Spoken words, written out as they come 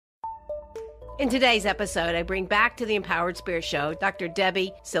In today's episode, I bring back to the Empowered Spirit Show Dr.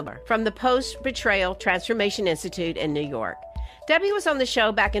 Debi Silber from the Post Betrayal Transformation Institute in New York. Debi was on the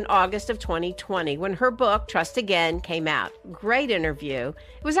show back in August of 2020 when her book, Trust Again, came out. Great interview.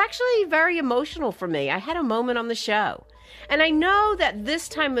 It was actually very emotional for me. I had a moment on the show. And I know that this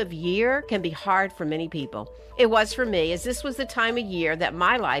time of year can be hard for many people. It was for me, as this was the time of year that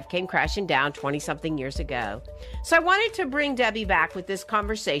my life came crashing down 20-something years ago. So I wanted to bring Debi back with this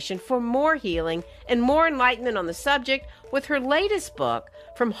conversation for more healing and more enlightenment on the subject with her latest book,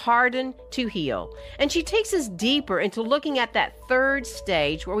 From Hardened to Heal. And she takes us deeper into looking at that third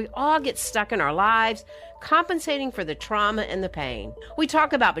stage where we all get stuck in our lives, compensating for the trauma and the pain. We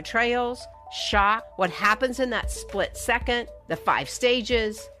talk about betrayals, shock, what happens in that split second, the 5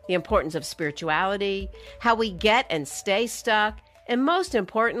 stages, the importance of spirituality, how we get and stay stuck, and most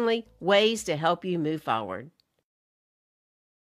importantly, ways to help you move forward.